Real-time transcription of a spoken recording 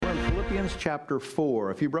Philippians chapter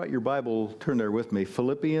 4. If you brought your Bible, turn there with me.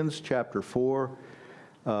 Philippians chapter 4.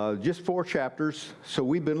 Just 4 chapters. So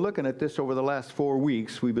we've been looking at this over the last 4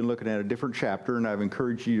 weeks. We've been looking at a different chapter, and I've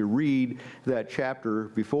encouraged you to read that chapter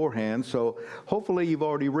beforehand. So hopefully you've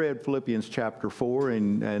already read Philippians chapter 4,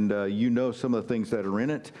 and you know some of the things that are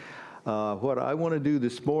in it. What I want to do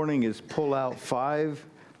this morning is pull out 5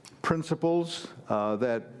 principles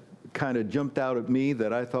that kind of jumped out at me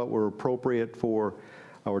that I thought were appropriate for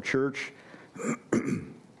our church.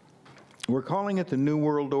 We're calling it the New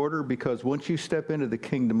World Order because once you step into the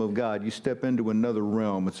kingdom of God, you step into another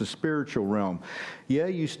realm. It's a spiritual realm. Yeah,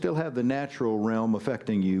 you still have the natural realm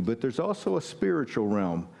affecting you, but there's also a spiritual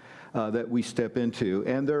realm that we step into.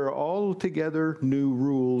 And there are altogether new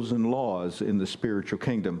rules and laws in the spiritual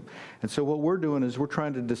kingdom. And so what we're doing is we're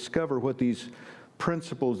trying to discover what these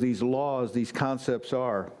principles, these laws, these concepts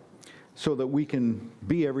are, so that we can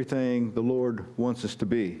be everything the Lord wants us to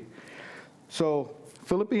be. So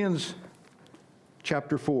Philippians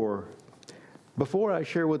chapter 4. Before I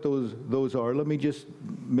share what those are, let me just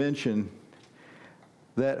mention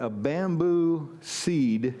that a bamboo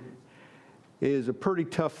seed is a pretty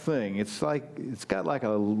tough thing. It's got like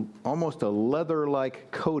almost a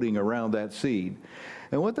leather-like coating around that seed.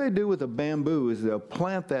 And what they do with a bamboo is they'll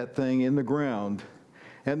plant that thing in the ground,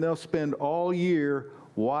 and they'll spend all year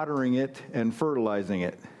watering it and fertilizing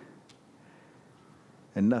it.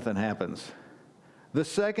 And nothing happens. The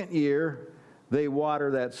second year, they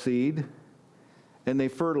water that seed, and they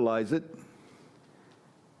fertilize it,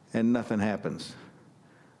 and nothing happens.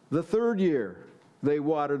 The third year, they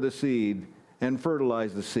water the seed and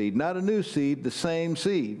fertilize the seed. Not a new seed, the same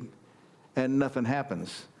seed, and nothing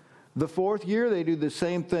happens. The fourth year, they do the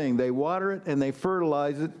same thing. They water it and they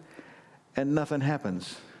fertilize it, and nothing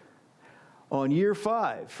happens. On year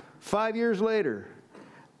 5 years later,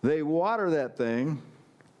 they water that thing,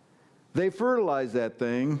 they fertilize that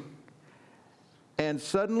thing, and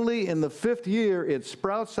suddenly in the 5th year, it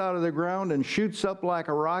sprouts out of the ground and shoots up like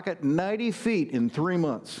a rocket 90 feet in 3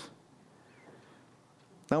 months.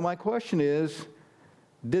 Now my question is,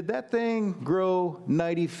 did that thing grow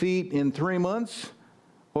 90 feet in 3 months,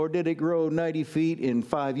 or did it grow 90 feet in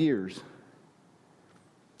 5 years?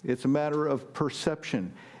 It's a matter of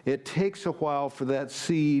perception. It takes a while for that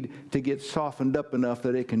seed to get softened up enough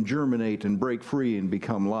that it can germinate and break free and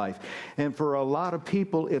become life. And for a lot of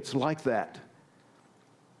people, it's like that.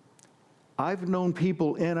 I've known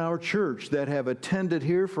people in our church that have attended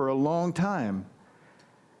here for a long time,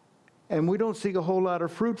 and we don't see a whole lot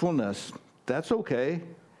of fruitfulness. That's okay.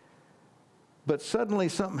 But suddenly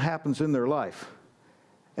something happens in their life,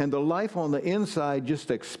 and the life on the inside just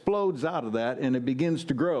explodes out of that, and it begins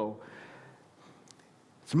to grow.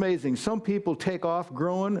 It's amazing. Some people take off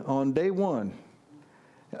growing on day 1.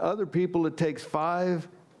 Other people, it takes 5,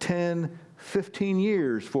 10, 15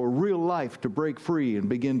 years for real life to break free and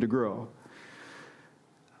begin to grow.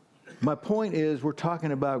 My point is, we're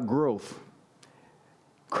talking about growth.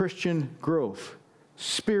 Christian growth.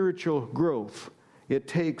 Spiritual growth. It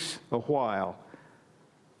takes a while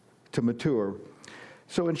to mature.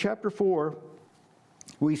 So in chapter 4,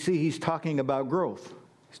 we see he's talking about growth.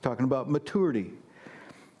 He's talking about maturity.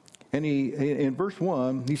 And in verse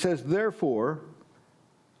 1, he says, therefore.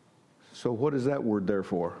 So what is that word,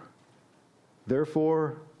 therefore?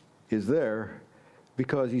 Therefore is there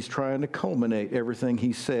because he's trying to culminate everything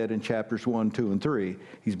he said in chapters 1, 2, and 3.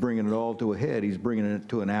 He's bringing it all to a head. He's bringing it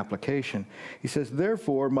to an application. He says,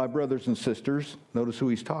 therefore, my brothers and sisters, notice who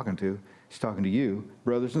he's talking to. He's talking to you,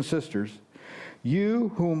 brothers and sisters,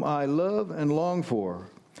 you whom I love and long for,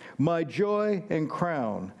 my joy and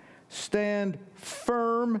crown, stand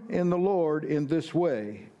firm in the Lord in this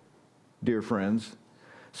way, dear friends.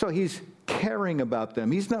 So he's caring about them.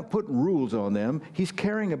 He's not putting rules on them. He's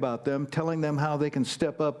caring about them, telling them how they can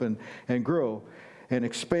step up and grow and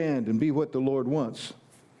expand and be what the Lord wants.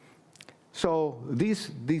 So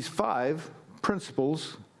these 5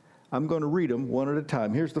 principles, I'm going to read them one at a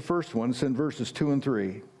time. Here's the first one. It's in verses 2 and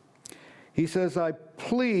 3. He says, I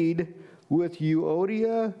plead with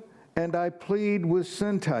Euodia and I plead with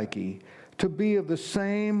Syntyche to be of the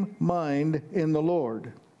same mind in the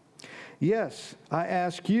Lord. Yes, I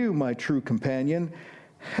ask you, my true companion,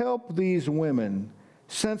 help these women,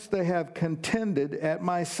 since they have contended at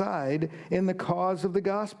my side in the cause of the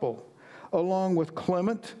gospel, along with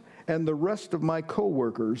Clement and the rest of my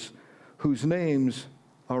co-workers, whose names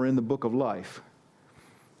are in the book of life.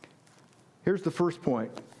 Here's the first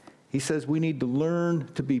point. He says we need to learn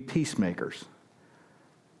to be peacemakers.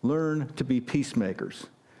 Learn to be peacemakers.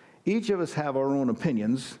 Each of us have our own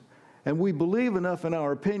opinions, and we believe enough in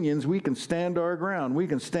our opinions, we can stand our ground. We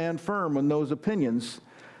can stand firm on those opinions.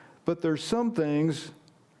 But there's some things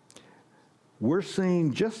we're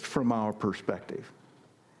seeing just from our perspective.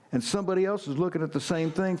 And somebody else is looking at the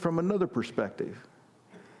same thing from another perspective.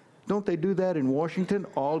 Don't they do that in Washington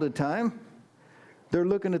all the time? They're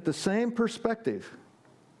looking at the same perspective.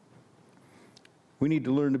 We need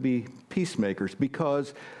to learn to be peacemakers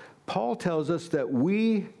because Paul tells us that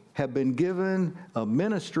we have been given a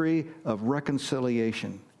ministry of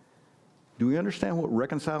reconciliation. Do we understand what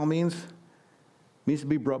reconcile means? It means to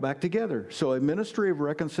be brought back together. So a ministry of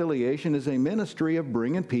reconciliation is a ministry of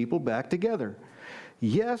bringing people back together.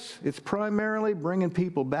 Yes, it's primarily bringing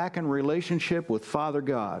people back in relationship with Father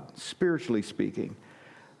God, spiritually speaking.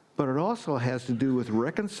 But it also has to do with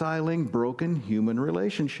reconciling broken human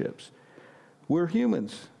relationships. We're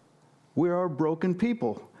humans. We are broken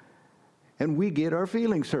people. And we get our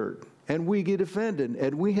feelings hurt. And we get offended.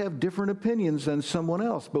 And we have different opinions than someone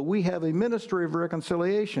else. But we have a ministry of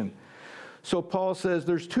reconciliation. So Paul says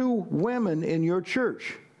there's two women in your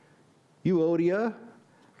church, Euodia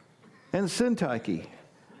and Syntyche.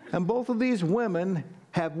 And both of these women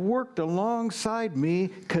have worked alongside me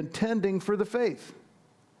contending for the faith.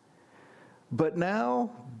 But now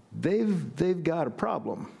they've got a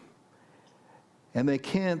problem. And they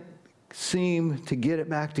can't seem to get it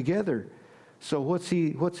back together. So what's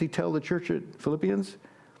he tell the church at Philippi?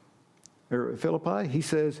 He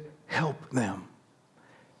says, help them.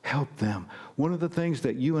 Help them. One of the things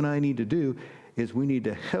that you and I need to do is we need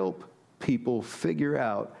to help people figure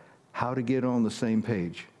out how to get on the same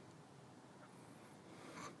page.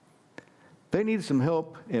 They need some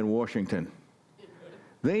help in Washington.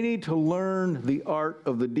 They need to learn the art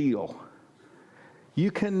of the deal. You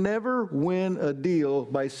can never win a deal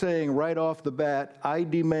by saying right off the bat, I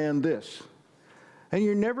demand this. And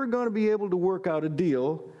you're never going to be able to work out a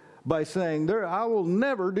deal by saying, I will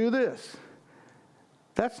never do this.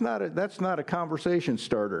 That's not a conversation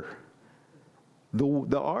starter.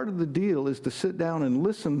 The art of the deal is to sit down and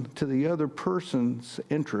listen to the other person's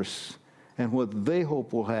interests and what they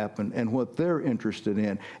hope will happen and what they're interested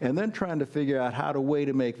in, and then trying to figure out how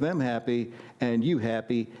to make them happy and you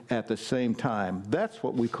happy at the same time. That's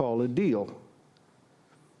what we call a deal.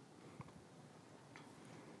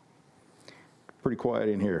 Pretty quiet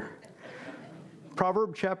in here.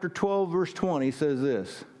 Proverbs chapter 12, verse 20 says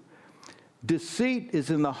this, deceit is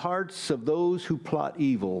in the hearts of those who plot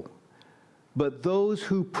evil, but those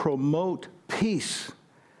who promote peace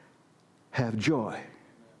have joy.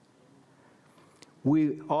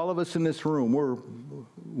 All of us in this room,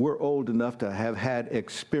 we're old enough to have had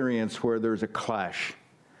experience where there's a clash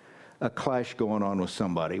going on with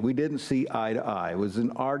somebody. We didn't see eye to eye. It was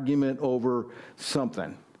an argument over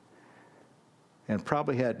something. And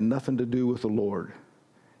probably had nothing to do with the Lord.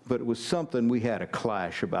 But it was something we had a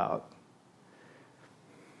clash about.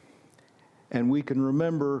 And we can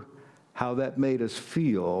remember how that made us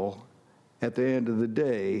feel at the end of the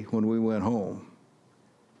day when we went home.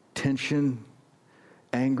 Tension,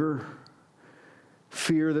 anger,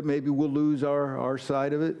 fear that maybe we'll lose our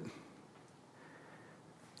side of it.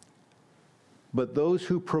 But those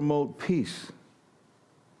who promote peace,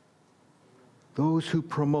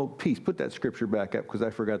 put that scripture back up because I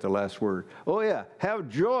forgot the last word. Oh yeah, have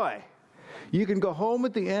joy. You can go home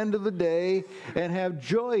at the end of the day and have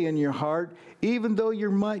joy in your heart, even though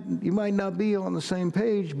you might not be on the same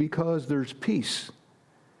page, because there's peace.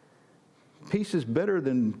 Peace is better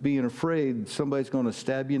than being afraid somebody's going to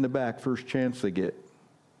stab you in the back first chance they get.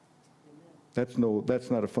 That's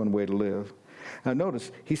not a fun way to live. Now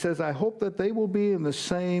notice, he says, I hope that they will be in the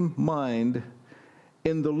same mind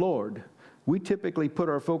in the Lord. We typically put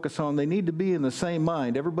our focus on they need to be in the same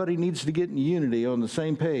mind. Everybody needs to get in unity on the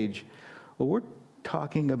same page. Well, we're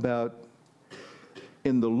talking about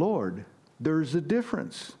in the Lord. There's a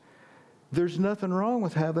difference. There's nothing wrong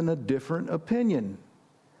with having a different opinion.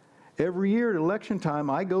 Every year at election time,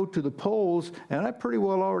 I go to the polls, and I pretty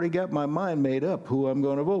well already got my mind made up who I'm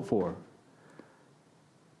going to vote for.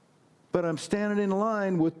 But I'm standing in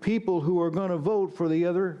line with people who are going to vote for the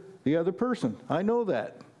other person. I know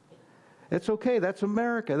that. It's okay. That's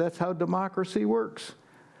America. That's how democracy works.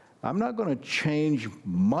 I'm not going to change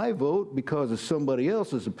my vote because of somebody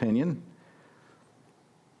else's opinion.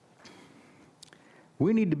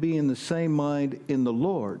 We need to be in the same mind in the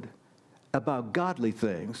Lord about godly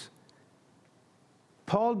things.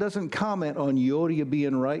 Paul doesn't comment on Euodia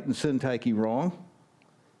being right and Syntyche wrong.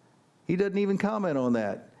 He doesn't even comment on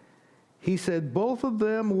that. He said, both of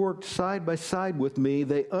them worked side by side with me.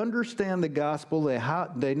 They understand the gospel.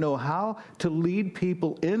 They know how to lead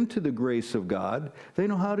people into the grace of God. They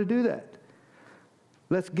know how to do that.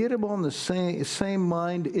 Let's get them on the same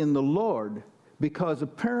mind in the Lord, because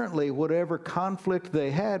apparently whatever conflict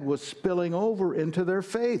they had was spilling over into their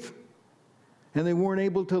faith. And they weren't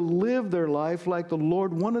able to live their life like the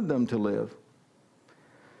Lord wanted them to live.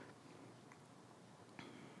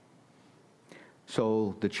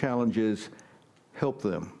 So the challenge is, help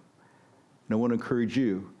them. And I want to encourage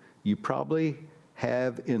you, you probably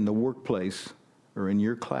have in the workplace or in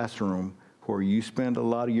your classroom where you spend a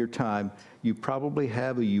lot of your time, you probably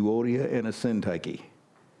have a Euodia and a Syntyche.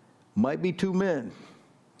 Might be two men,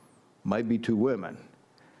 might be two women,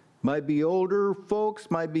 might be older folks,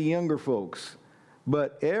 might be younger folks.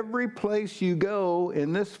 But every place you go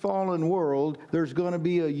in this fallen world, there's going to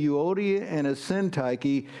be a Euodia and a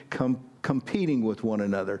Syntyche competing with one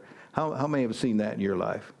another. How many have seen that in your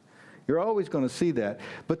life? You're always going to see that.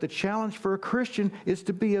 But the challenge for a Christian is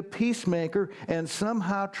to be a peacemaker and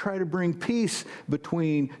somehow try to bring peace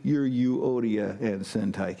between your Euodia and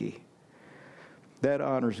Syntyche. That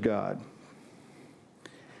honors God.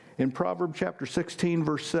 In Proverbs chapter 16,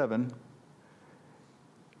 verse 7,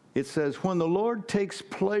 it says, when the Lord takes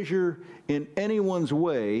pleasure in anyone's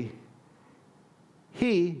way,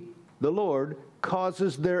 he, the Lord,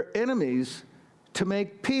 causes their enemies to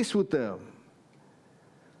make peace with them.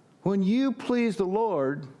 When you please the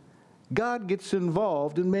Lord, God gets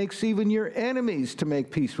involved and makes even your enemies to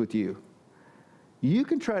make peace with you. You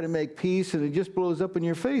can try to make peace and it just blows up in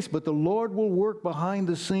your face, but the Lord will work behind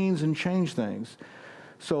the scenes and change things.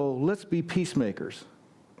 So let's be peacemakers.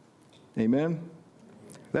 Amen?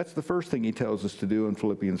 That's the first thing he tells us to do in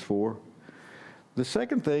Philippians 4. The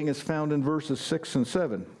second thing is found in verses 6 and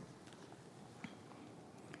 7,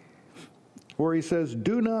 where he says,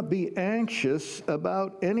 do not be anxious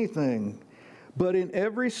about anything, but in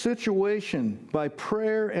every situation, by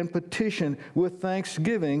prayer and petition with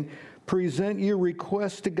thanksgiving, present your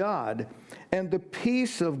requests to God, and the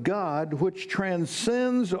peace of God, which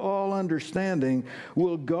transcends all understanding,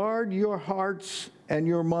 will guard your hearts and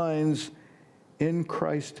your minds in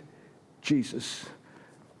Christ Jesus.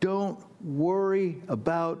 Don't worry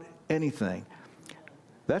about anything.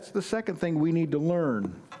 That's the second thing we need to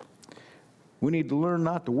learn. We need to learn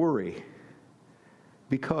not to worry,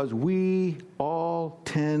 because we all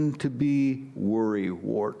tend to be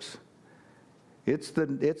worrywarts. It's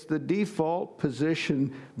the default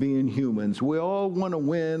position being humans. We all want to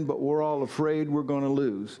win, but we're all afraid we're going to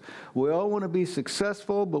lose. We all want to be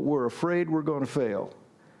successful, but we're afraid we're going to fail.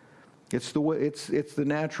 It's the way, it's the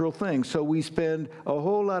natural thing. So we spend a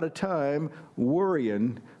whole lot of time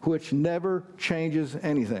worrying, which never changes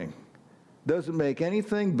anything. Doesn't make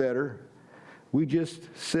anything better. We just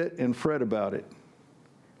sit and fret about it.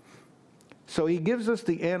 So he gives us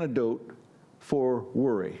the antidote for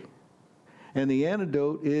worry. And the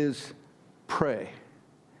antidote is pray.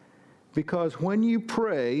 Because when you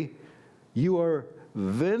pray, you are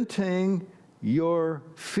venting your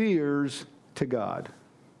fears to God.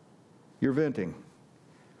 You're venting.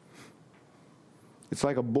 It's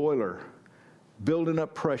like a boiler building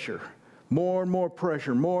up pressure. More and more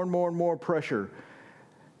pressure, more and more and more pressure.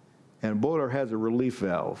 And a boiler has a relief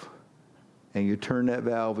valve. And you turn that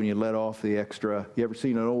valve and you let off the extra. You ever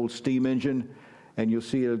seen an old steam engine? And you'll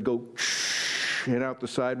see it go, and out the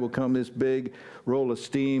side will come this big roll of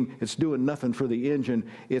steam. It's doing nothing for the engine.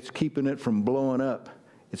 It's keeping it from blowing up.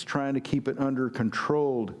 It's trying to keep it under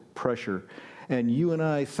controlled pressure. And you and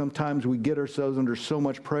I, sometimes we get ourselves under so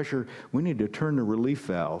much pressure, we need to turn the relief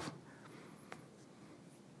valve.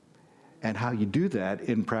 And how you do that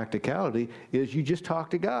in practicality is you just talk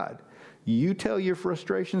to God. You tell your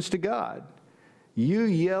frustrations to God. You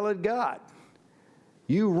yell at God.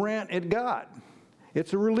 You rant at God.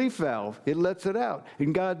 It's a relief valve. It lets it out.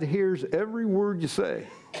 And God hears every word you say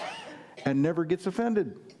and never gets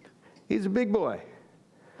offended. He's a big boy.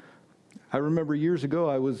 I remember years ago,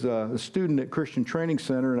 I was a student at Christian Training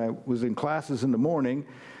Center, and I was in classes in the morning,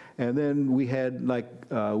 and then we had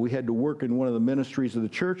to work in one of the ministries of the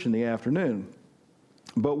church in the afternoon.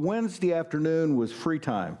 But Wednesday afternoon was free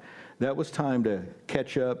time. That was time to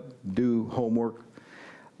catch up, do homework.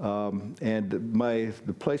 And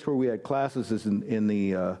the place where we had classes is in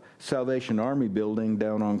the Salvation Army building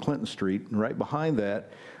down on Clinton Street. And right behind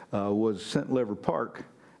that was St. Lever Park.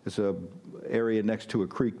 It's an area next to a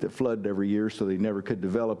creek that flooded every year, so they never could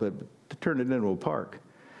develop it to turn it into a park.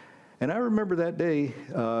 And I remember that day,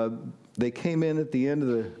 they came in at the end of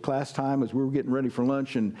the class time as we were getting ready for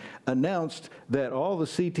lunch and announced that all the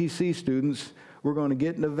CTC students were going to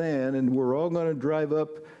get in a van and we're all going to drive up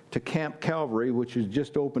to Camp Calvary, which has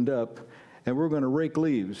just opened up, and we're going to rake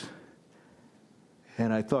leaves.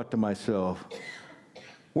 And I thought to myself,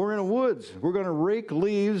 We're in the woods. We're going to rake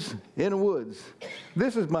leaves in the woods.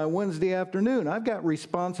 This is my Wednesday afternoon. I've got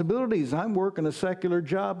responsibilities. I'm working a secular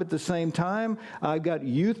job at the same time. I've got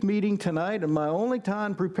youth meeting tonight, and my only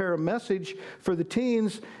time to prepare a message for the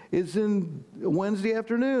teens is in Wednesday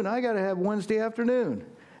afternoon. I got to have Wednesday afternoon.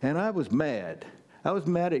 And I was mad. I was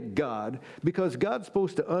mad at God because God's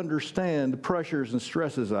supposed to understand the pressures and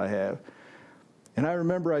stresses I have. And I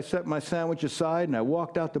remember I set my sandwich aside and I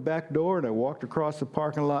walked out the back door and I walked across the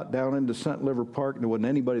parking lot down into St. Liver Park. There wasn't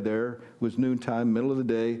anybody there. It was noontime, middle of the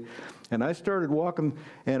day. And I started walking,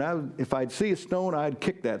 and if I'd see a stone, I'd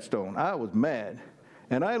kick that stone. I was mad.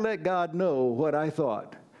 And I let God know what I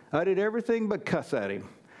thought. I did everything but cuss at him.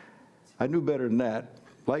 I knew better than that.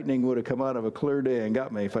 Lightning would have come out of a clear day and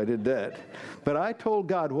got me if I did that. But I told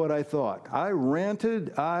God what I thought. I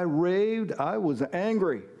ranted, I raved, I was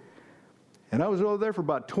angry. And I was over there for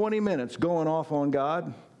about 20 minutes going off on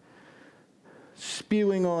God,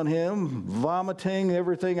 spewing on him, vomiting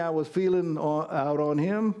everything I was feeling out on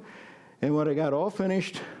him. And when I got all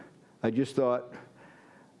finished, I just thought,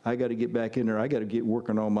 I got to get back in there. I got to get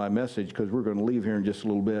working on my message because we're going to leave here in just a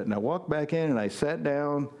little bit. And I walked back in and I sat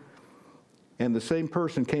down. And the same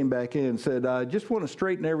person came back in and said, I just want to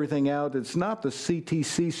straighten everything out. It's not the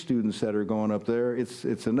CTC students that are going up there.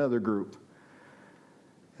 It's another group.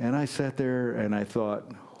 And I sat there and I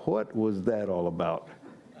thought, what was that all about?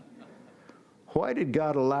 Why did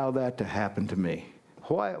God allow that to happen to me?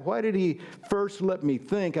 Why did he first let me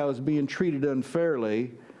think I was being treated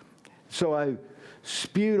unfairly? So I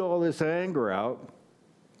spewed all this anger out,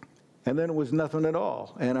 and then it was nothing at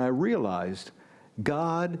all. And I realized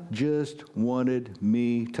God just wanted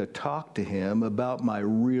me to talk to him about my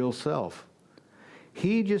real self.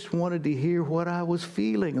 He just wanted to hear what I was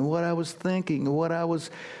feeling and what I was thinking and what I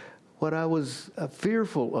was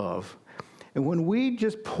fearful of. And when we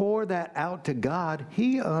just pour that out to God,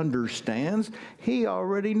 he understands. He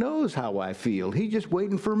already knows how I feel. He's just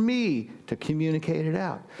waiting for me to communicate it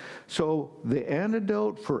out. So the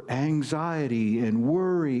antidote for anxiety and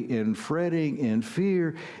worry and fretting and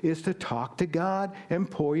fear is to talk to God and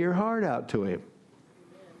pour your heart out to him.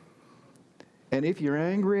 And if you're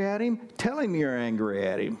angry at him, tell him you're angry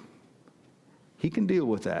at him. He can deal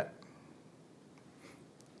with that.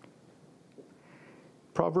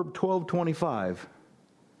 Proverb 12:25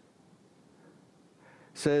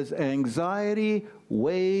 says, anxiety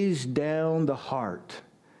weighs down the heart,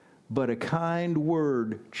 but a kind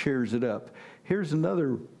word cheers it up. Here's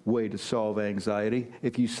another way to solve anxiety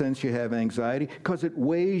if you sense you have anxiety, because it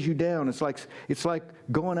weighs you down. It's like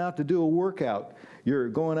going out to do a workout. You're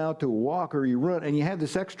going out to walk or you run, and you have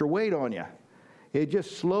this extra weight on you. It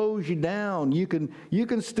just slows you down. You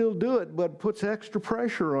can still do it, but it puts extra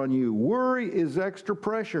pressure on you. Worry is extra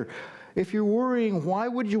pressure. If you're worrying, why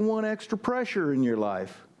would you want extra pressure in your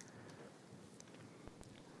life?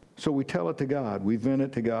 So we tell it to God. We vent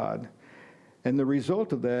it to God. And the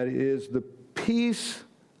result of that is the peace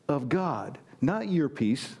of God. Not your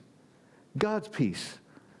peace, God's peace.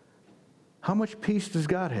 How much peace does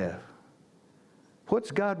God have?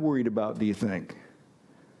 What's God worried about, do you think?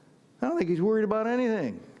 I don't think he's worried about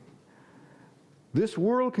anything. This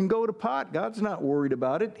world can go to pot. God's not worried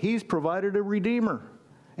about it. He's provided a redeemer.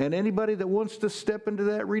 And anybody that wants to step into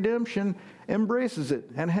that redemption embraces it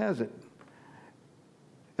and has it.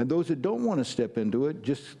 And those that don't want to step into it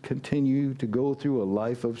just continue to go through a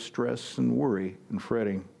life of stress and worry and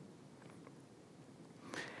fretting.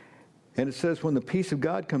 And it says when the peace of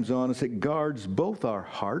God comes on us, it guards both our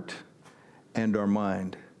heart and our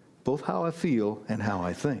mind, both how I feel and how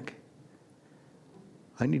I think.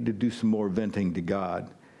 I need to do some more venting to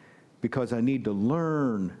God because I need to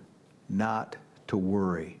learn not to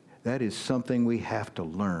worry. That is something we have to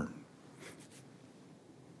learn.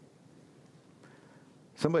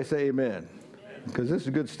 Somebody say amen, because this is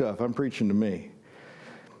good stuff. I'm preaching to me.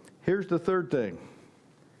 Here's the third thing.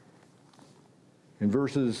 In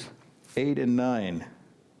verses 8 and 9,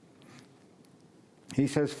 he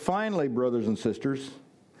says, finally, brothers and sisters,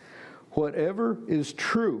 whatever is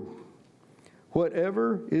true,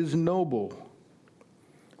 whatever is noble,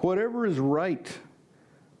 whatever is right,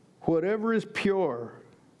 whatever is pure,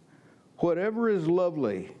 whatever is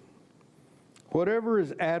lovely, whatever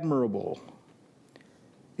is admirable,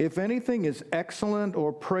 if anything is excellent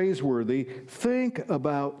or praiseworthy, think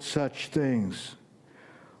about such things.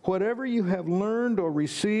 Whatever you have learned or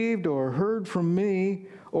received or heard from me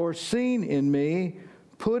or seen in me,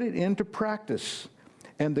 put it into practice,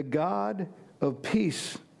 and the God of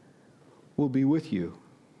peace will be with you.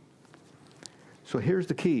 So here's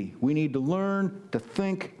the key. We need to learn to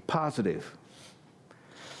think positive.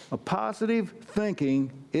 A positive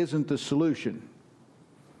thinking isn't the solution.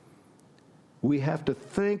 We have to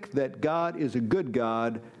think that God is a good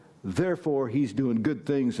God, therefore he's doing good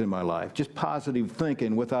things in my life. Just positive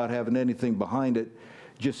thinking without having anything behind it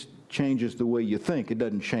just changes the way you think. It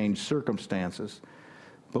doesn't change circumstances.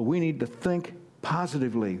 But we need to think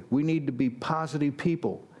positively. We need to be positive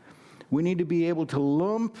people. We need to be able to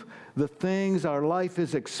lump the things our life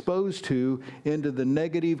is exposed to into the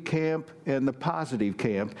negative camp and the positive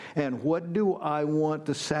camp. And what do I want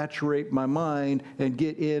to saturate my mind and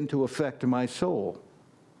get in to affect my soul?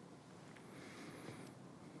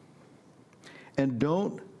 And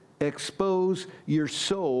don't expose your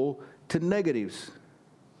soul to negatives.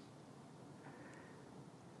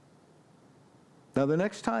 Now, the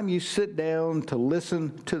next time you sit down to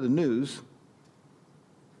listen to the news,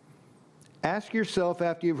 ask yourself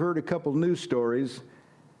after you've heard a couple news stories,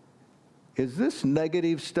 is this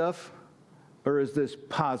negative stuff or is this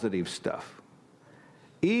positive stuff?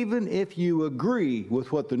 Even if you agree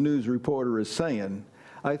with what the news reporter is saying,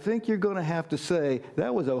 I think you're going to have to say,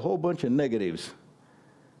 that was a whole bunch of negatives.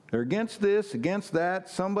 They're against this, against that.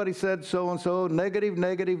 Somebody said so-and-so, negative,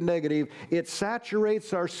 negative, negative. It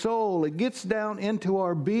saturates our soul. It gets down into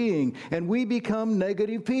our being, and we become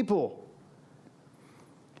negative people.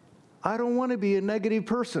 I don't want to be a negative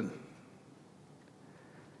person.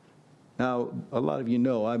 Now, a lot of you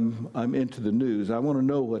know I'm into the news. I want to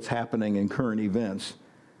know what's happening in current events.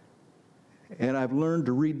 And I've learned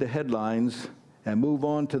to read the headlines and move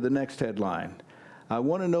on to the next headline. I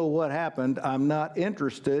want to know what happened. I'm not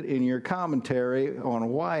interested in your commentary on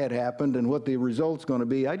why it happened and what the result's going to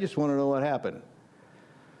be. I just want to know what happened.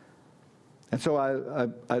 And so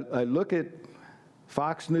I look at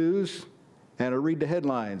Fox News, and I read the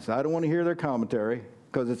headlines. I don't want to hear their commentary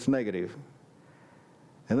because it's negative.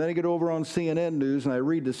 And then I get over on CNN News and I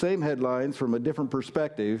read the same headlines from a different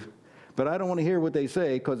perspective, but I don't want to hear what they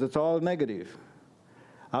say because it's all negative.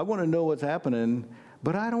 I want to know what's happening,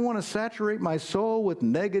 but I don't want to saturate my soul with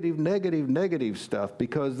negative, negative, negative stuff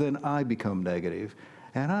because then I become negative.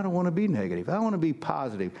 And I don't want to be negative. I want to be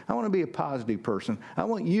positive. I want to be a positive person. I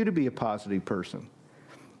want you to be a positive person.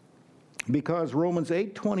 Because Romans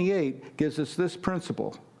 8:28 gives us this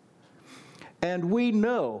principle. And we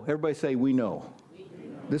know, everybody say we know.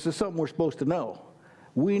 This is something we're supposed to know.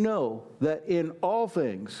 We know that in all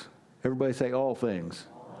things, everybody say all things.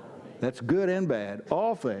 That's good and bad.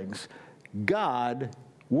 All things, God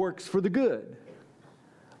works for the good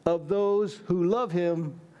of those who love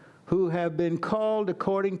him, who have been called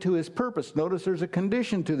according to his purpose. Notice there's a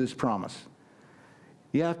condition to this promise.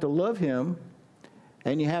 You have to love him,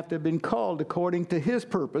 and you have to have been called according to his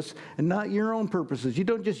purpose and not your own purposes. You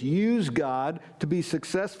don't just use God to be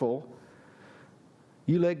successful.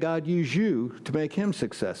 You let God use you to make him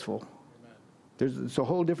successful. It's a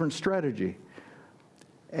whole different strategy.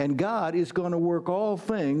 And God is going to work all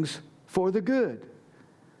things for the good.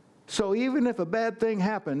 So even if a bad thing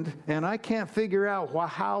happened and I can't figure out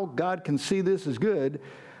how God can see this as good,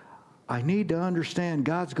 I need to understand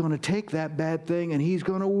God's going to take that bad thing and he's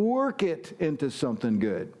going to work it into something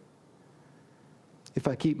good. If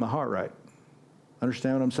I keep my heart right.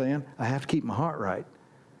 Understand what I'm saying? I have to keep my heart right.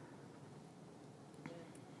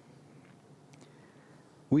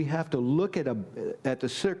 We have to look at the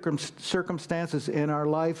circumstances in our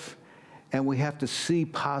life, and we have to see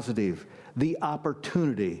positive, the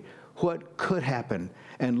opportunity, what could happen,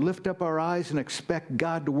 and lift up our eyes and expect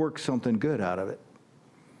God to work something good out of it.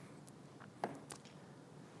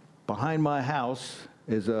 Behind my house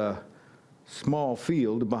is a small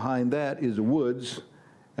field. Behind that is woods,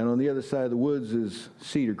 and on the other side of the woods is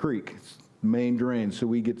Cedar Creek. It's the main drain, so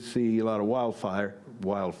we get to see a lot of wildfire,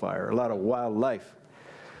 a lot of wildlife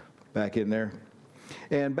back in there.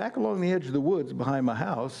 And back along the edge of the woods behind my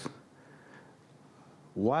house,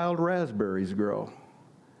 wild raspberries grow.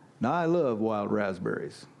 Now, I love wild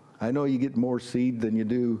raspberries. I know you get more seed than you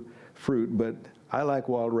do fruit, but I like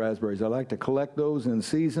wild raspberries. I like to collect those in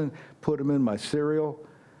season, put them in my cereal.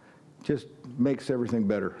 Just makes everything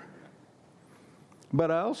better.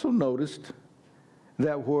 But I also noticed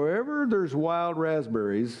that wherever there's wild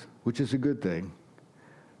raspberries, which is a good thing,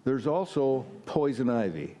 there's also poison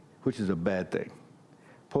ivy, which is a bad thing.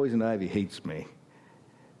 Poison ivy hates me.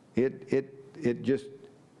 It just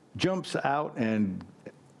jumps out and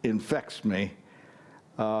infects me.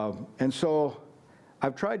 And so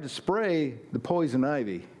I've tried to spray the poison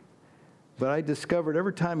ivy, but I discovered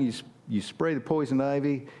every time you spray the poison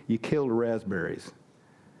ivy, you kill the raspberries.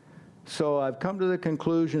 So I've come to the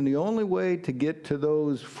conclusion the only way to get to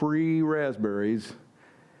those free raspberries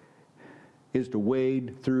is to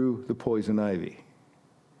wade through the poison ivy.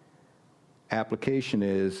 Application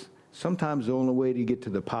is sometimes the only way to get to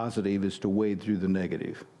the positive is to wade through the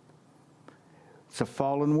negative. It's a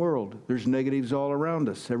fallen world. There's negatives all around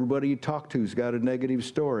us. Everybody you talk to's got a negative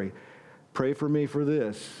story. Pray for me for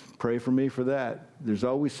this. Pray for me for that. There's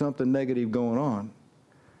always something negative going on.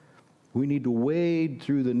 We need to wade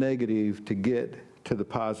through the negative to get to the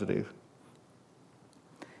positive.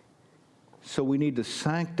 So we need to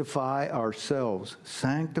sanctify ourselves,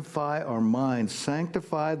 sanctify our minds,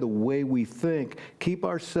 sanctify the way we think, keep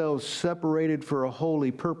ourselves separated for a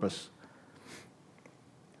holy purpose.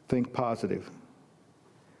 Think positive.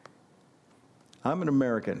 I'm an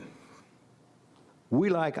American. We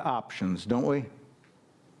like options, don't we?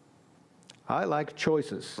 I like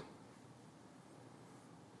choices.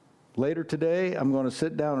 Later today, I'm going to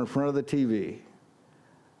sit down in front of the TV.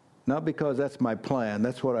 Not because that's my plan.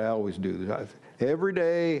 That's what I always do. Every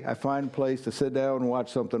day, I find a place to sit down and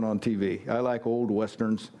watch something on TV. I like old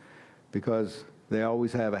westerns because they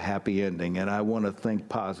always have a happy ending, and I want to think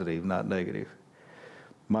positive, not negative.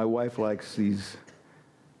 My wife likes these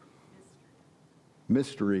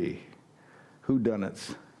mystery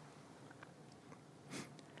whodunits.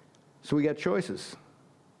 So we got choices.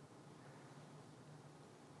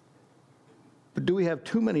 But do we have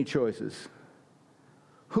too many choices?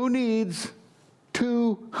 Who needs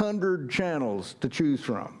 200 channels to choose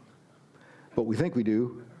from? But we think we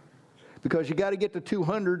do. Because you got to get to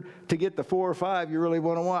 200 to get the 4 or 5 you really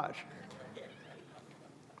want to watch.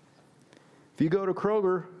 If you go to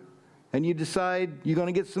Kroger and you decide you're going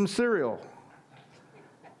to get some cereal,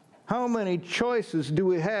 how many choices do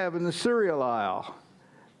we have in the cereal aisle?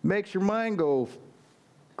 Makes your mind go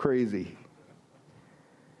crazy.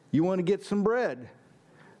 You want to get some bread.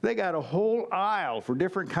 They got a whole aisle for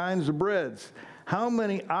different kinds of breads. How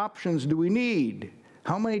many options do we need?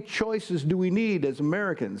 How many choices do we need as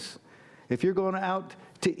Americans? If you're going out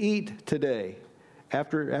to eat today,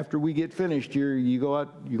 after we get finished, you're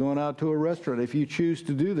going out to a restaurant. If you choose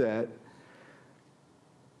to do that,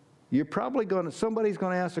 you're probably somebody's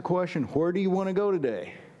going to ask the question, where do you want to go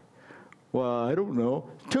today? Well, I don't know.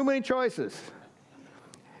 Too many choices.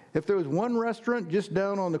 If there was one restaurant just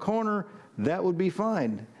down on the corner, that would be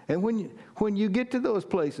fine. And when you get to those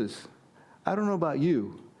places, I don't know about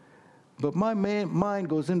you, but my mind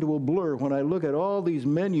goes into a blur when I look at all these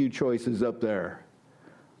menu choices up there.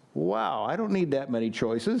 Wow, I don't need that many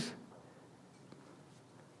choices.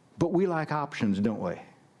 But we like options, don't we?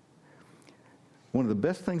 One of the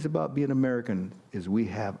best things about being American is we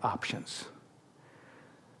have options.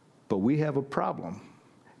 But we have a problem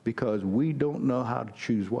because we don't know how to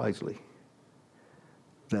choose wisely.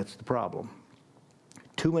 That's the problem.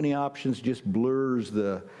 Too many options just blurs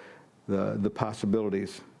the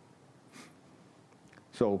possibilities.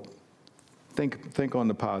 So think on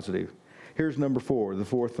the positive. Here's number 4, the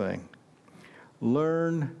fourth thing.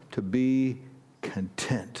 Learn to be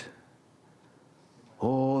content.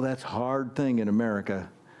 Oh, that's a hard thing in America.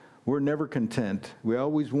 We're never content. We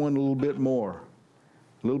always want a little bit more,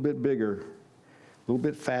 a little bit bigger, a little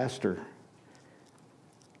bit faster.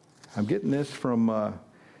 I'm getting this from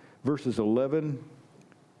verses 11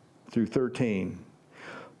 through 13.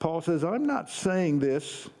 Paul says, I'm not saying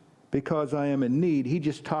this because I am in need. He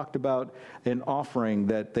just talked about an offering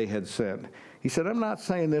that they had sent. He said, I'm not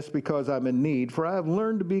saying this because I'm in need, for I have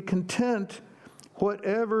learned to be content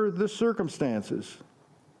whatever the circumstances.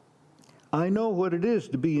 I know what it is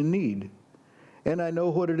to be in need, and I know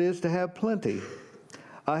what it is to have plenty.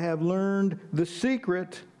 I have learned the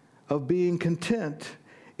secret of being content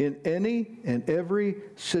in any and every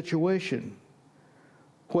situation,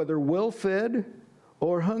 whether well-fed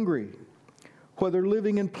or hungry, whether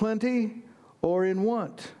living in plenty or in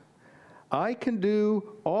want. I can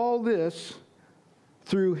do all this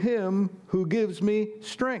through him who gives me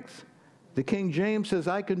strength. The King James says,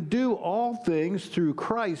 I can do all things through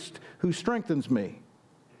Christ who strengthens me. Amen.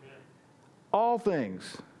 All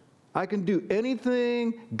things. I can do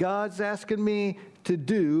anything God's asking me to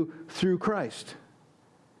do through Christ.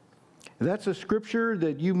 That's a scripture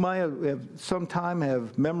that you might have sometime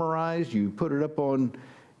have memorized. You put it up on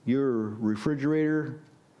your refrigerator.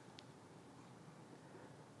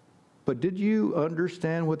 But did you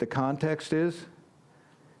understand what the context is?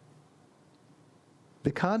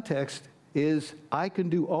 The context is I can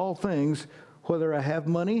do all things whether I have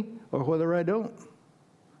money or whether I don't.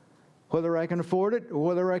 Whether I can afford it or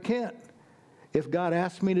whether I can't. If God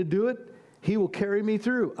asks me to do it, he will carry me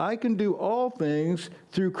through. I can do all things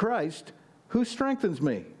through Christ who strengthens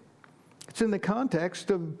me. It's in the context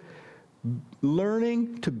of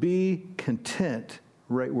learning to be content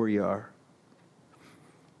right where you are.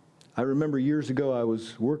 I remember years ago I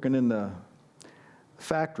was working in the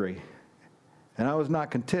factory, and I was not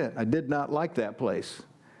content. I did not like that place.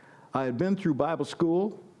 I had been through Bible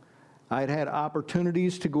school. I'd had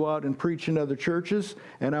opportunities to go out and preach in other churches,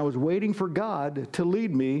 and I was waiting for God to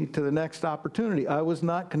lead me to the next opportunity. I was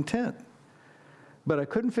not content. But I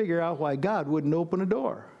couldn't figure out why God wouldn't open a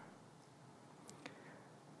door.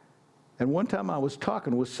 And one time I was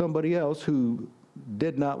talking with somebody else who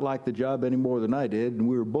did not like the job any more than I did, and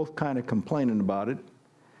we were both kind of complaining about it.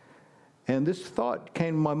 And this thought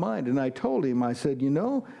came to my mind, and I told him, I said,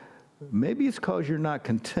 maybe it's because you're not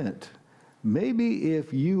content. Maybe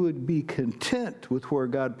if you would be content with where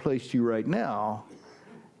God placed you right now,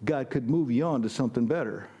 God could move you on to something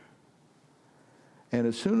better. And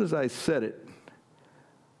as soon as I said it,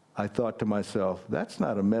 I thought to myself, that's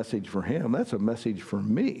not a message for him, that's a message for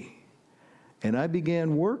me. And I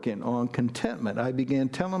began working on contentment. I began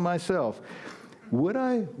telling myself, would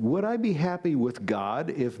I be happy with God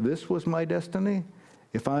if this was my destiny?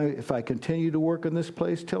 If I continue to work in this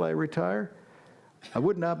place till I retire? I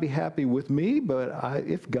would not be happy with me, but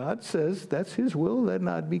if God says that's his will, then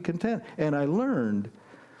I'd be content. And I learned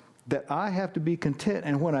that I have to be content.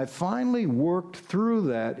 And when I finally worked through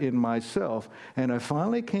that in myself, and I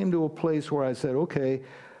finally came to a place where I said, okay,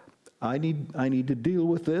 I need to deal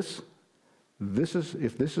with this.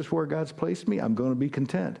 If this is where God's placed me, I'm going to be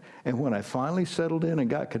content. And when I finally settled in and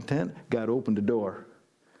got content, God opened the door.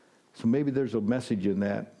 So maybe there's a message in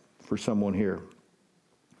that for someone here.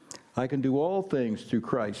 I can do all things through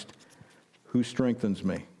Christ who strengthens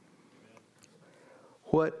me.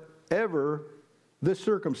 Whatever the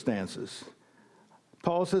circumstances.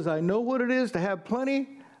 Paul says, I know what it is to have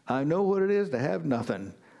plenty. I know what it is to have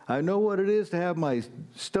nothing. I know what it is to have my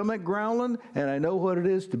stomach growling, and I know what it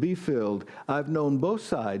is to be filled. I've known both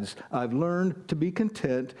sides. I've learned to be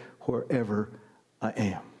content wherever I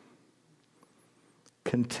am.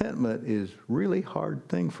 Contentment is a really hard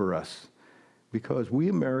thing for us because we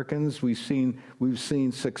Americans, we've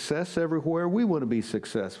seen success everywhere. We want to be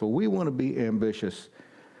successful. We want to be ambitious.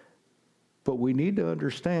 But we need to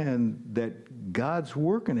understand that God's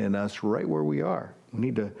working in us right where we are. We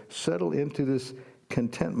need to settle into this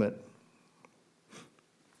contentment.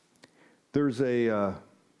 There's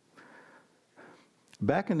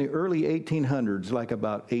back in the early 1800s, like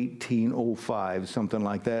about 1805, something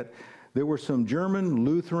like that, there were some German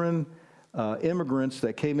Lutheran immigrants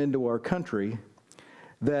that came into our country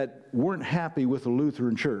that weren't happy with the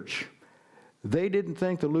Lutheran Church. They didn't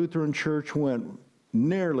think the Lutheran Church went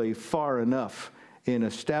nearly far enough in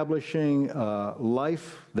establishing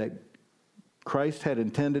life that Christ had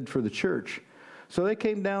intended for the church. So they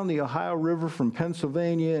came down the Ohio River from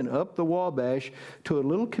Pennsylvania and up the Wabash to a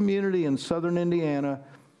little community in southern Indiana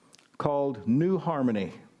called New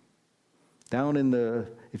Harmony. Down in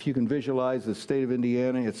if you can visualize the state of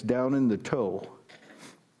Indiana, it's down in the toe.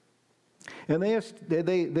 And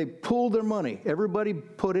they pooled their money. Everybody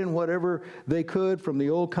put in whatever they could from the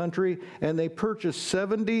old country, and they purchased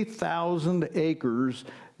 70,000 acres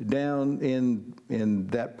down in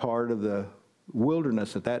that part of the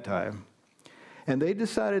wilderness at that time. And they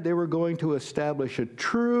decided they were going to establish a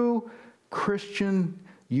true Christian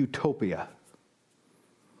utopia.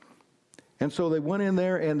 And so they went in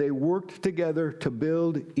there and they worked together to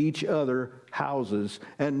build each other houses.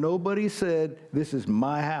 And nobody said, this is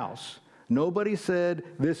my house. Nobody said,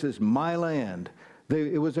 this is my land.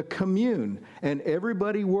 It was a commune, and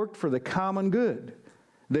everybody worked for the common good.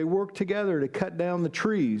 They worked together to cut down the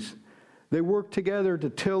trees. They worked together to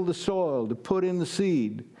till the soil, to put in the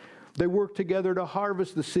seed. They worked together to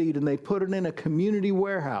harvest the seed, and they put it in a community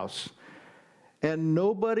warehouse. And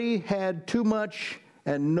nobody had too much,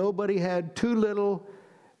 and nobody had too little.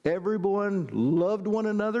 Everyone loved one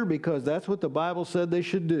another because that's what the Bible said they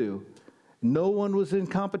should do. No one was in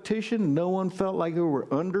competition. No one felt like they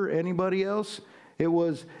were under anybody else. It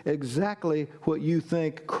was exactly what you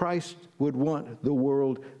think Christ would want the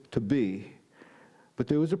world to be. But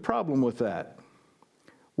there was a problem with that.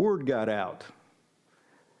 Word got out.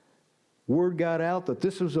 Word got out that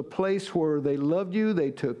this was a place where they loved you,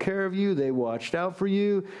 they took care of you, they watched out for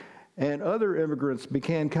you, and other immigrants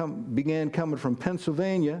began coming from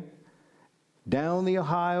Pennsylvania, down the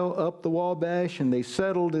Ohio, up the Wabash, and they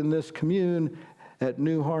settled in this commune at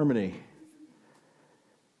New Harmony.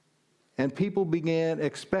 And people began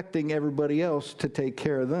expecting everybody else to take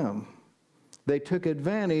care of them. They took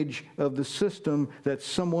advantage of the system that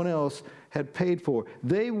someone else had paid for.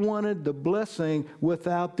 They wanted the blessing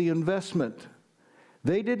without the investment.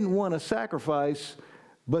 They didn't want a sacrifice,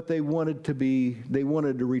 but they wanted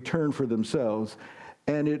to return for themselves.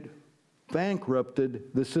 And it bankrupted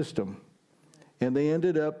the system. And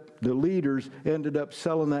the leaders ended up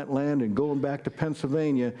selling that land and going back to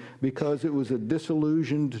Pennsylvania because it was a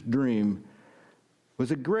disillusioned dream. It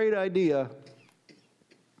was a great idea,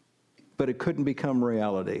 but it couldn't become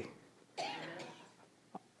reality.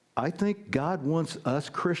 I think God wants us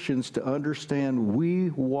Christians to understand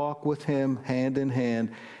we walk with him hand in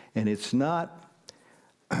hand, and it's not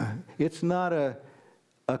a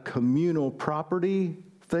communal property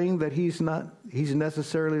thing that he's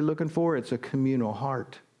necessarily looking for. It's a communal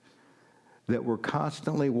heart that we're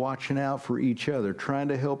constantly watching out for each other, trying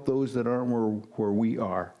to help those that aren't where we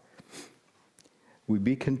are. We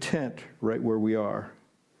be content right where we are.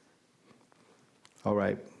 All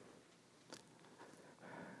right.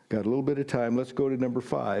 Got a little bit of time. Let's go to number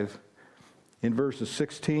 5 in verses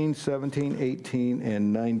 16, 17, 18,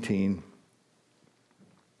 and 19.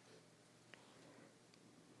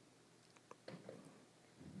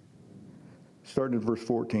 Starting at verse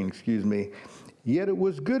 14, excuse me. Yet it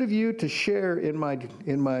was good of you to share in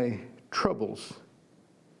my troubles.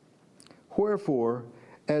 Wherefore,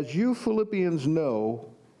 as you Philippians know,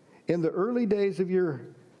 in the early days of your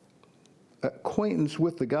acquaintance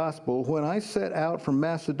with the gospel, when I set out from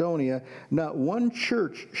Macedonia, not one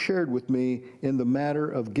church shared with me in the matter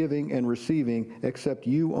of giving and receiving, except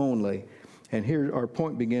you only. And here our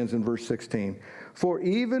point begins in verse 16. For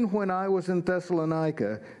even when I was in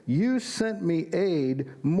Thessalonica, you sent me aid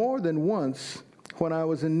more than once when I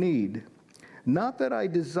was in need. Not that I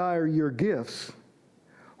desire your gifts.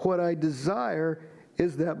 What I desire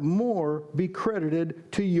is that more be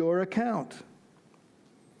credited to your account.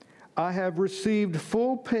 I have received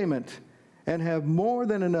full payment and have more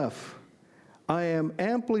than enough. I am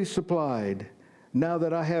amply supplied now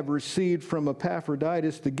that I have received from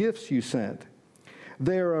Epaphroditus the gifts you sent.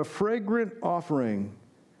 They are a fragrant offering,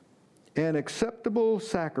 an acceptable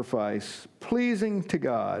sacrifice, pleasing to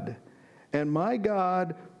God. And my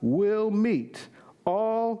God will meet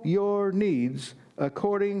all your needs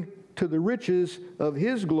according to the riches of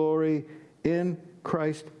his glory in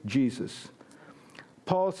Christ Jesus.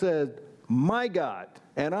 Paul said, my God,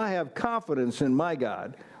 and I have confidence in my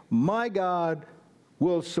God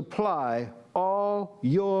will supply all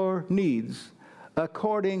your needs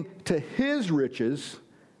according to his riches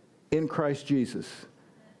in Christ Jesus.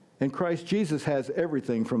 And Christ Jesus has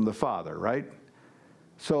everything from the Father, right?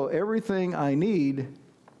 So everything I need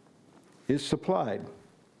is supplied.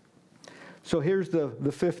 So here's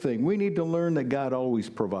the fifth thing. We need to learn that God always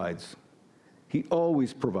provides. He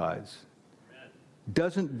always provides.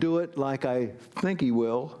 Doesn't do it like I think he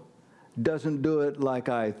will. Doesn't do it like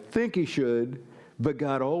I think he should. But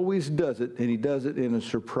God always does it, and he does it in a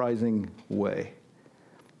surprising way.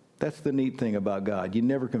 That's the neat thing about God. You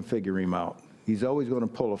never can figure him out. He's always going to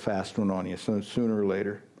pull a fast one on you sooner or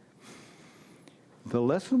later. The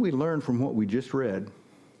lesson we learn from what we just read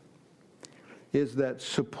is that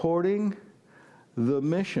supporting the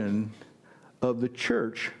mission of the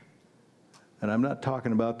church, and I'm not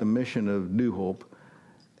talking about the mission of New Hope,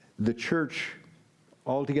 the church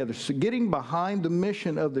altogether. So getting behind the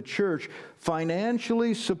mission of the church,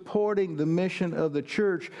 financially supporting the mission of the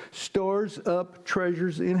church, stores up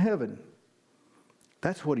treasures in heaven.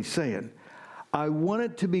 That's what he's saying. I want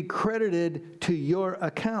it to be credited to your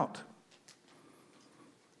account.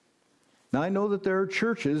 Now, I know that there are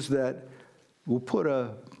churches that will put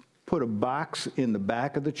a box in the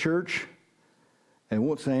back of the church and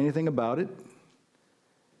won't say anything about it,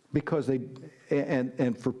 because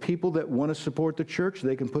and for people that want to support the church,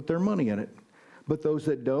 they can put their money in it. But those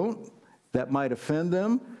that don't, that might offend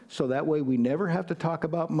them, so that way we never have to talk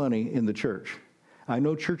about money in the church. I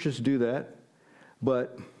know churches do that,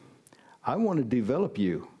 but I want to develop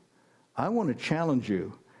you. I want to challenge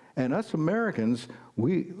you. And us Americans,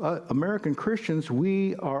 American Christians,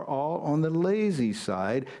 we are all on the lazy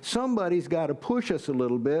side. Somebody's got to push us a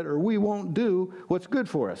little bit, or we won't do what's good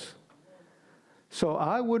for us. So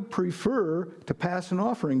I would prefer to pass an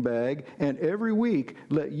offering bag and every week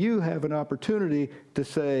let you have an opportunity to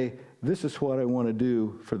say, this is what I want to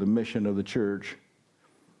do for the mission of the church.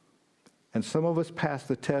 And some of us pass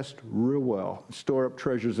the test real well, store up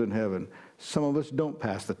treasures in heaven. Some of us don't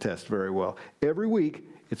pass the test very well. Every week,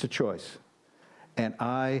 it's a choice. And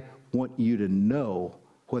I want you to know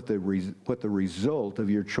what the result of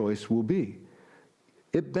your choice will be.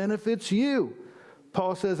 It benefits you.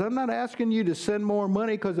 Paul says, I'm not asking you to send more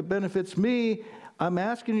money because it benefits me. I'm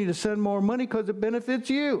asking you to send more money because it benefits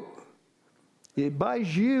you. It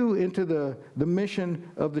buys you into the mission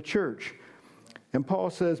of the church. And Paul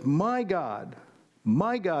says, my God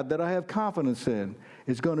that I have confidence in,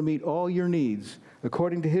 is going to meet all your needs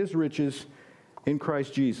according to his riches in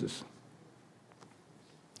Christ Jesus.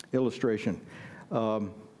 Illustration.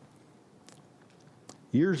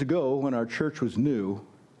 Years ago, when our church was new,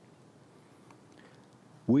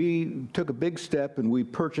 we took a big step and we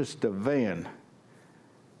purchased a van.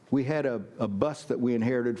 We had a bus that we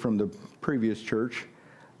inherited from the previous church,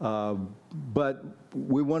 but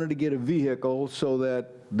we wanted to get a vehicle so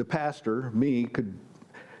that the pastor, me,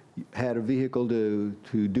 had a vehicle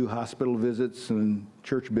to do hospital visits and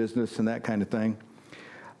church business and that kind of thing.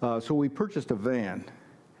 So we purchased a van.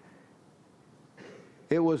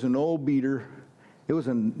 It was an old beater. It was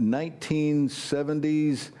a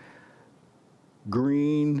 1970s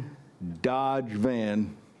green Dodge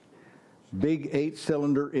van, big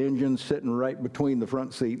 8-cylinder engine sitting right between the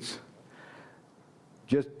front seats.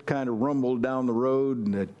 Just kind of rumbled down the road,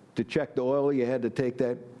 and to check the oil, you had to take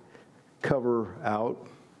that cover out.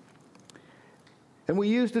 And we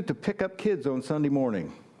used it to pick up kids on Sunday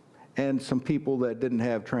morning and some people that didn't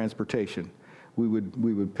have transportation. We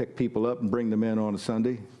would pick people up and bring them in on a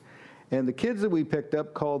Sunday. And the kids that we picked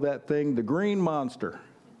up called that thing the Green Monster.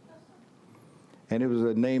 And it was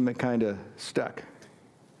a name that kind of stuck.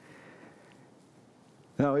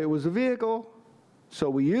 Now, it was a vehicle, so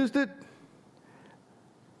we used it,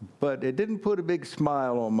 but it didn't put a big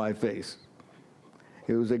smile on my face.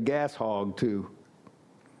 It was a gas hog, too.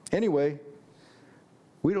 Anyway,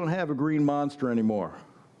 we don't have a Green Monster anymore.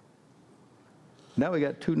 Now we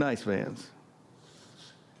got 2 nice vans.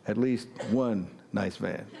 At least 1 nice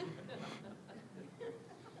van.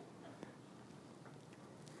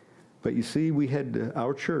 But you see,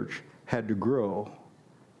 our church had to grow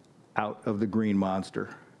out of the Green Monster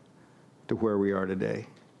to where we are today.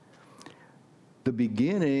 The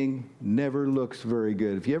beginning never looks very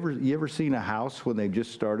good. Have you ever seen a house when they've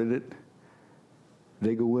just started it?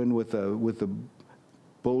 They go in with a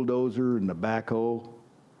bulldozer and the backhoe.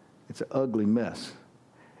 It's an ugly mess.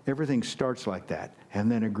 Everything starts like that,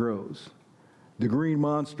 and then it grows. The Green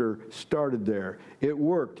Monster started there. It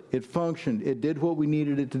worked. It functioned. It did what we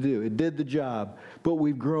needed it to do. It did the job. But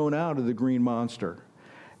we've grown out of the Green Monster.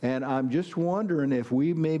 And I'm just wondering if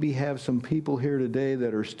we maybe have some people here today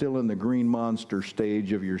that are still in the Green Monster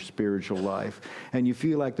stage of your spiritual life. And you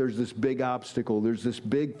feel like there's this big obstacle. There's this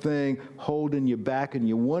big thing holding you back, and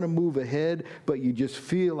you want to move ahead, but you just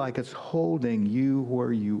feel like it's holding you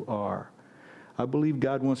where you are. I believe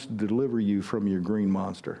God wants to deliver you from your Green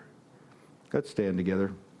Monster. Let's stand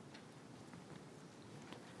together.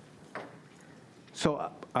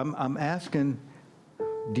 So I'm asking,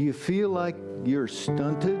 do you feel like you're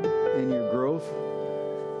stunted in your growth?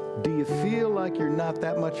 Do you feel like you're not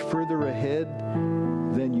that much further ahead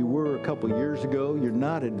than you were a couple years ago? You're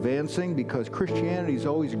not advancing, because Christianity is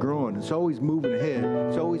always growing. It's always moving ahead.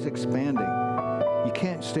 It's always expanding. You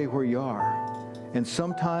can't stay where you are. And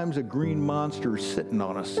sometimes a Green Monster is sitting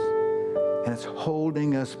on us, and it's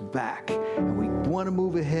holding us back. And we want to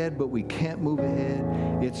move ahead, but we can't move ahead.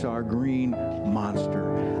 It's our Green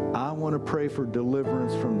Monster. I want to pray for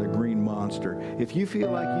deliverance from the Green Monster. If you feel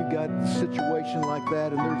like you've got a situation like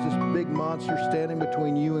that, and there's this big monster standing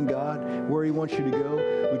between you and God, where He wants you to go,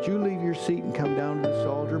 would you leave your seat and come down to this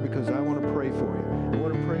altar? Because I want to pray for you. I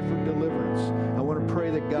want to pray for deliverance. I want to pray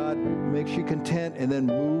that God makes you content and then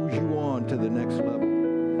moves you on to the next level.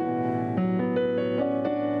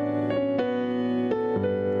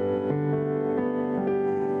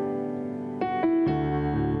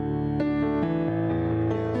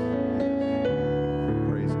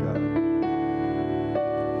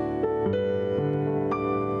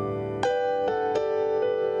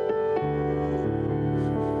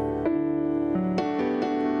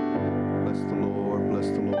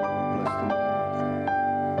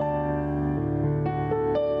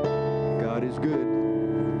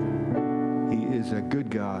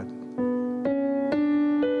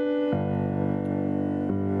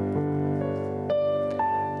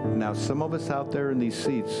 Now, some of us out there in these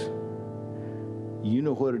seats, you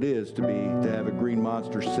know what it is to have a Green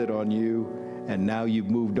Monster sit on you, and now you've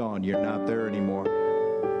moved on. You're not there anymore.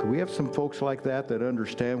 Could we have some folks like that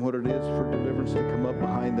understand what it is for deliverance to come up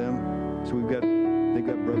behind them? So they've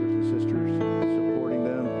got brothers and sisters supporting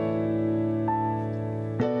them.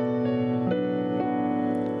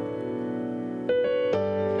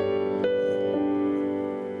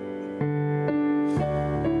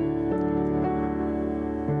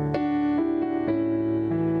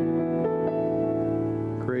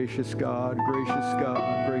 Gracious God, gracious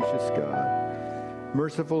God, gracious God.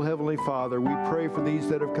 Merciful Heavenly Father, we pray for these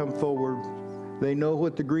that have come forward. They know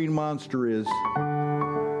what the Green Monster is.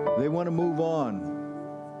 They want to move on.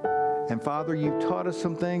 And Father, you taught us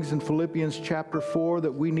some things in Philippians chapter 4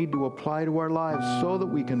 that we need to apply to our lives so that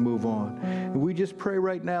we can move on. And we just pray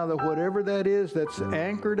right now that whatever that is that's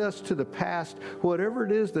anchored us to the past, whatever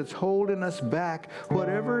it is that's holding us back,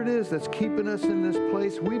 whatever it is that's keeping us in this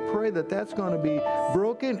place, we pray that that's going to be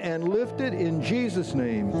broken and lifted in Jesus'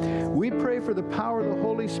 name. We pray for the power of the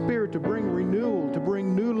Holy Spirit to bring renewal, to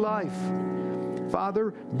bring new life.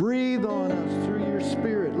 Father, breathe on us through your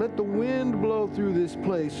Spirit. Let the wind blow through this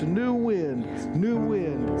place. New wind,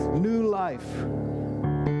 new life.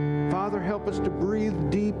 Father, help us to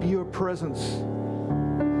breathe deep your presence,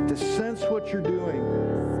 to sense what you're doing,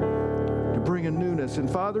 to bring a newness. And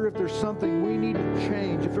Father, if there's something we need to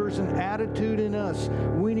change, if there's an attitude in us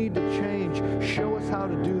we need to change, show us how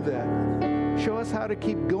to do that. Show us how to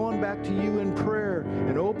keep going back to you in prayer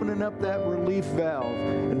and opening up that relief valve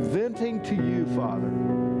and venting to you, Father.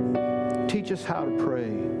 Teach us how to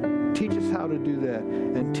pray. Teach us how to do that.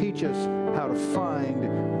 And teach us how to find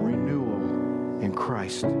renewal in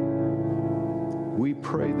Christ. We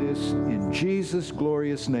pray this in Jesus'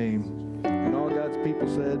 glorious name. And all God's people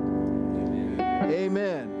said,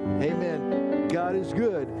 Amen. Amen. God is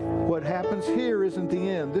good. What happens here isn't the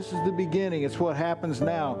end. This is the beginning. It's what happens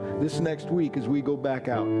now, this next week as we go back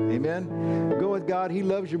out. Amen. Go with God. He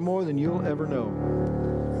loves you more than you'll ever know.